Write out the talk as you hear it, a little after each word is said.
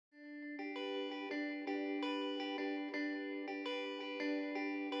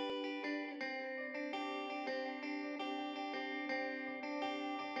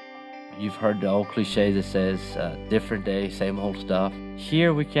You've heard the old cliche that says, different day, same old stuff.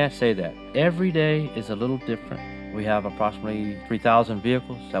 Here we can't say that. Every day is a little different. We have approximately 3,000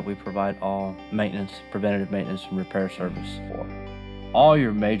 vehicles that we provide all maintenance, preventative maintenance and repair service for. All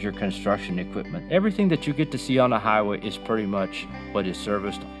your major construction equipment, everything that you get to see on the highway is pretty much what is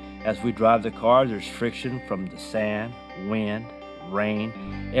serviced. As we drive the car, there's friction from the sand, wind, rain.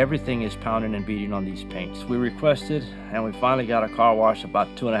 Everything is pounding and beating on these paints. We requested and we finally got a car wash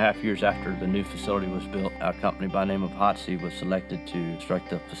about 2.5 years after the new facility was built. Our company by the name of Hotsy was selected to construct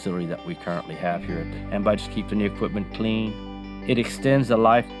the facility that we currently have here. And by just keeping the equipment clean, it extends the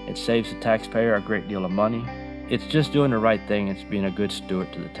life, it saves the taxpayer a great deal of money. It's just doing the right thing. It's being a good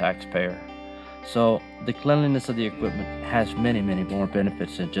steward to the taxpayer. So the cleanliness of the equipment has many, many more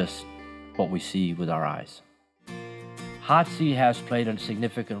benefits than just what we see with our eyes. Hotsy has played a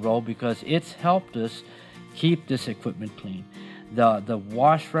significant role because it's helped us keep this equipment clean. The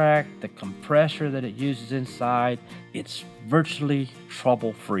wash rack, the compressor that it uses inside, it's virtually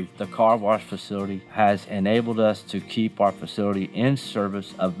trouble-free. The car wash facility has enabled us to keep our facility in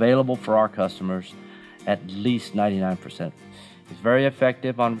service, available for our customers at least 99%. It's very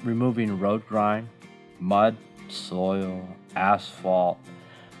effective on removing road grime, mud, soil, asphalt,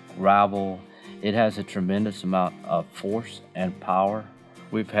 gravel. It has a tremendous amount of force and power.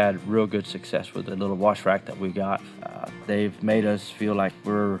 We've had real good success with the little wash rack that we got. They've made us feel like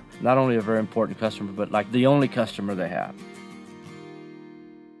we're not only a very important customer, but like the only customer they have.